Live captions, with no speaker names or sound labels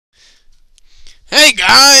Hey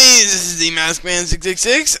guys, this is the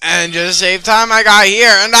Maskman666, and just to save time I got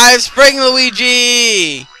here, and I have Spring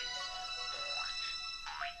Luigi!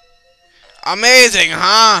 Amazing,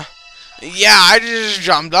 huh? Yeah, I just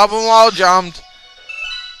jumped up and wall jumped.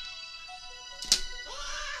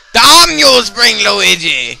 Damn you, Spring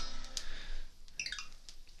Luigi!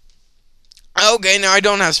 Okay, now I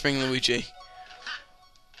don't have Spring Luigi.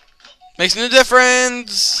 Makes no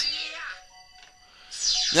difference.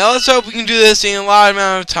 Now let's hope we can do this in a lot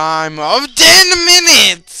amount of time of 10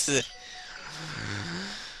 minutes!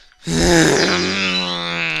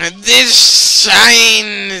 This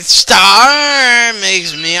shine star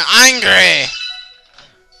makes me angry!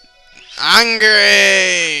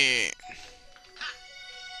 Angry!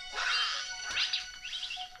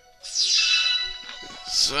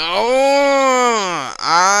 So,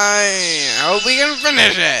 I hope we can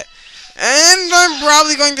finish it. And I'm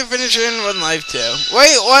probably going to finish it in one life too.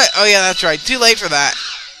 Wait, what? Oh yeah, that's right. Too late for that.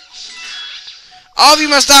 All of you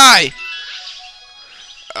must die!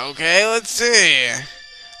 Okay, let's see.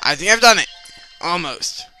 I think I've done it.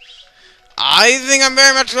 Almost. I think I'm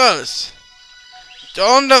very much close.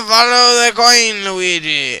 Don't follow the coin,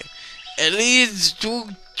 Luigi. It leads to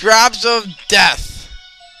drops of death.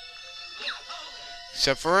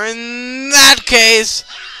 Except for in that case,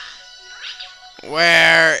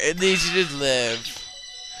 where it leads you to live.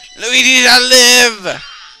 Luigi to live!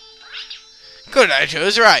 Good, I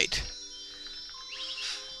chose right.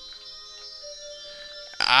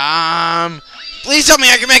 Please tell me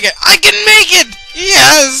I can make it. I can make it!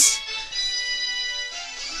 Yes!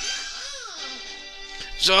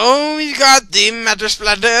 So, we got the Matter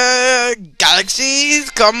Splatter Galaxies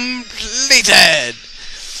completed.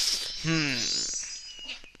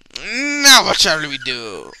 Now what shall we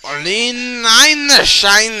do? Only 9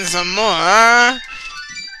 shine some more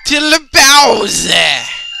till the Bowser.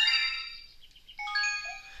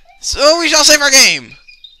 So we shall save our game.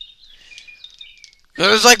 It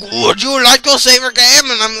was like, would you like to save our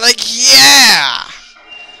game? And I'm like, yeah.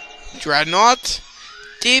 Dreadnought,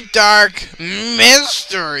 Deep Dark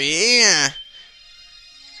Mystery.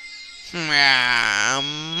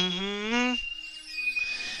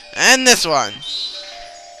 And this one.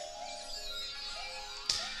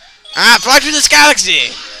 Fly through this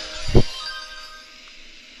galaxy!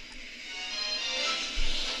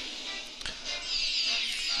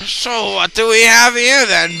 So, what do we have here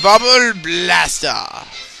then? Bubble Blaster.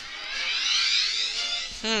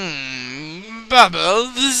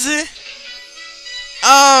 Bubbles.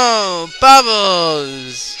 Oh,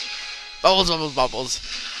 bubbles. Bubbles, bubbles, bubbles.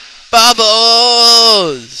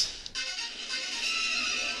 Bubbles!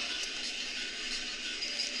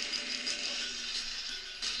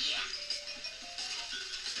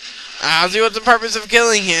 I'll see what's the purpose of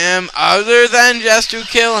killing him, other than just to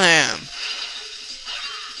kill him.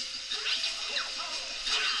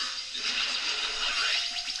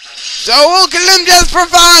 So we'll kill him just for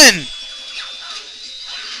fun!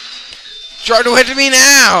 Try to hit me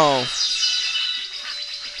now!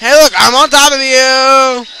 Hey look, I'm on top of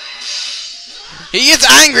you! He gets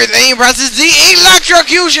angry, then he presses the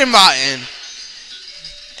electrocution button!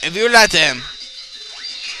 If you let him.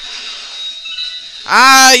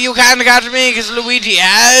 You can't catch me because Luigi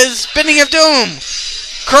has Spinning of Doom!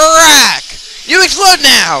 Crack! You explode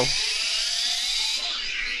now!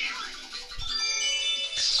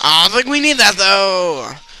 I don't think we need that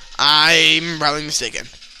though. I'm probably mistaken.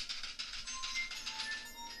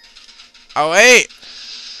 Oh wait.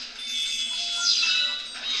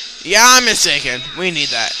 Yeah, I'm mistaken. We need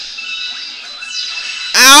that.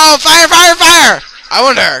 Ow! Fire! Fire! Fire! I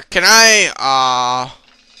wonder, can I,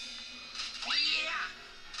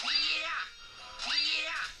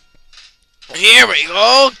 here we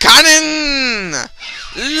go! Cannon!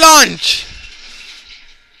 Launch!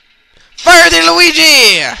 Fire the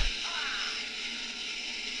Luigi!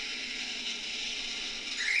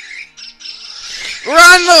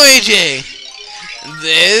 Run, Luigi!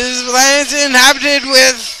 This planet's inhabited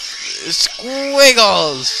with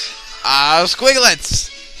squiggles. Squigglets.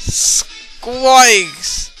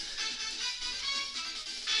 Squikes.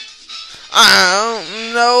 I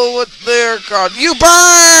don't know what they're called. You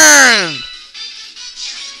burn!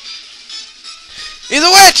 He's a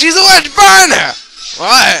witch! He's a witch! Burn her!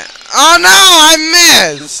 What? Oh no! I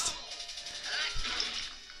missed!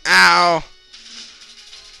 Ow.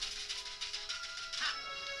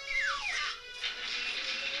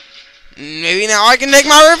 Maybe now I can take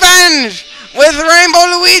my revenge with Rainbow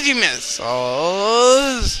Luigi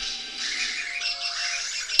missiles.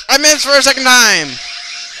 I missed for a second time.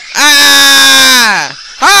 Ah!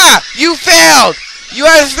 Ha! You failed! You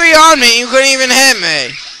had 3 on me, you couldn't even hit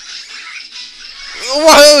me.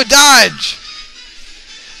 Whoa, dodge!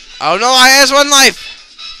 Oh no, I has 1 life.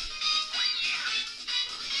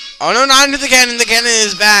 Oh no, not into the cannon. The cannon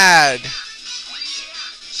is bad.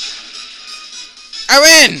 I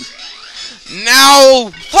win!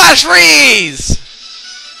 Now, flash freeze!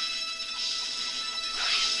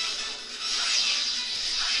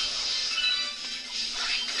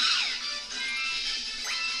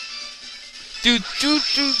 Dude.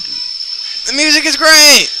 The music is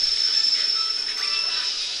great!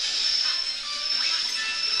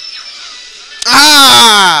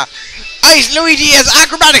 Ah! Ice Luigi has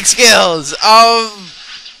acrobatic skills!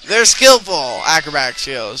 They're skillful acrobatic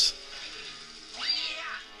skills.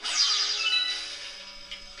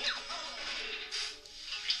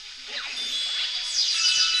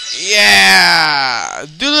 Yeah!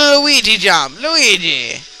 Do the Luigi jump!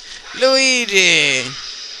 Luigi!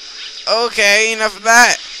 Okay, enough of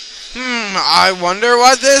that. I wonder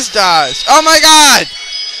what this does. Oh my god!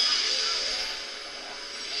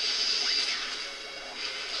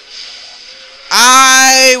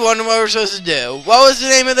 I wonder what we're supposed to do. What was the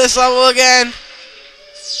name of this level again?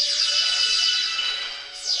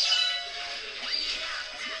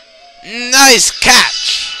 Nice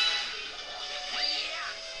catch!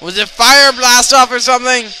 Was it fire blast off or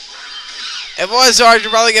something? If it was, so I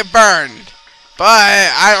should probably get burned. But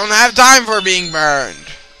I don't have time for being burned.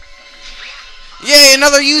 Yay,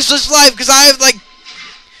 another useless life, because I have like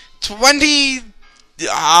 20...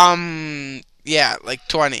 yeah, like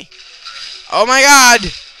 20. Oh my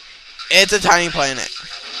god! It's a tiny planet.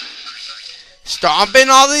 Stomping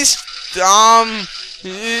all these...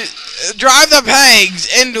 drive the pegs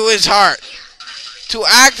into his heart to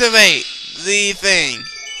activate the thing.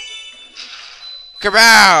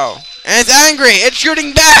 Kabow! And it's angry! It's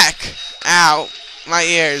shooting back! Ow. My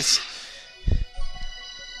ears.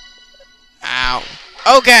 Ow.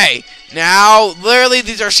 Okay. Now, literally,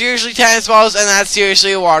 these are seriously tennis balls, and that's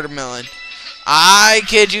seriously a watermelon. I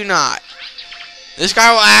kid you not. This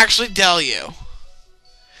guy will actually tell you.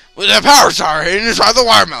 With a power star hidden inside the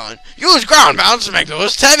watermelon, use ground bounce to make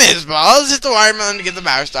those tennis balls hit the watermelon to get the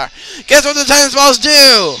power star. Guess what the tennis balls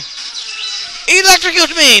do?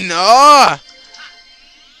 Electrocute me! No!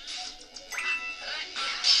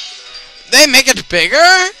 They make it bigger?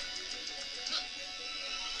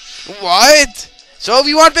 What? So if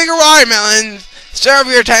you want bigger watermelons, serve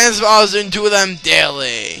your tennis balls into them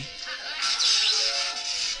daily.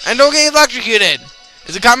 And don't get electrocuted.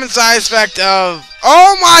 It's a common side effect of...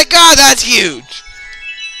 Oh my god, that's huge!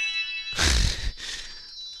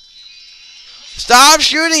 Stop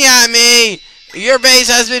shooting at me! Your base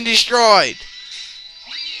has been destroyed.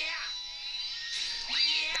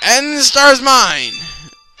 And the star's mine.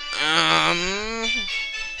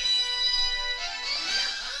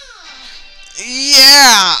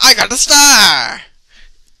 Yeah, I got a star.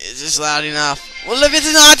 Is this loud enough? Well, if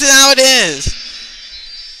it's not, now it is.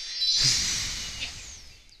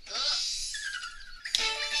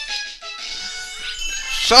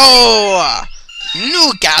 So,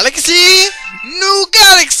 new galaxy, new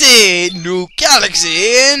galaxy, new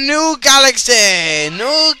galaxy, new galaxy,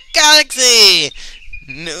 new galaxy,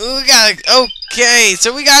 new galaxy. Okay,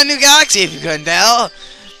 so we got a new galaxy, if you couldn't tell.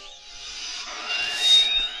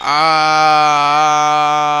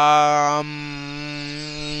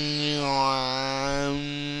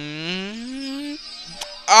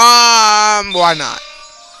 Why not?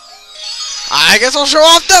 I guess I'll show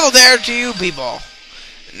off Double Dare to you people.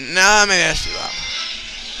 No, maybe that's too loud.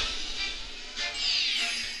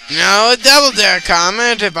 No, a Double Dare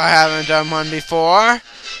comment, if I haven't done one before.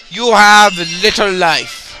 You have little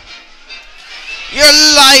life. Your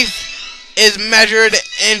life is measured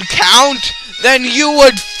in count, then you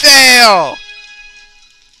would fail.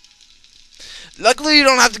 Luckily, you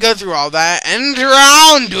don't have to go through all that and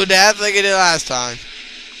drown to death like I did last time.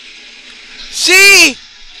 See?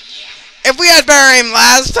 If we had barium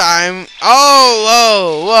last time,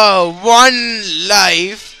 whoa, 1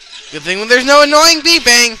 life. Good thing there's no annoying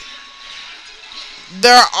beeping.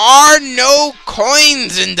 There are no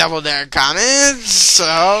coins in Double Dare comments,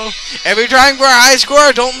 so if you're trying for a high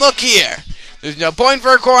score, don't look here. There's no point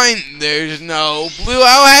for a coin. There's no blue.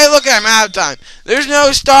 Oh, hey, look, I'm out of time. There's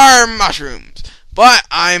no star mushrooms, but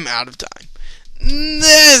I'm out of time.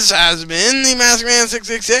 This has been the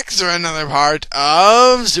Maskman666 for another part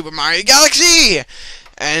of Super Mario Galaxy,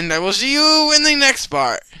 and I will see you in the next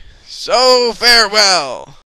part. So, farewell.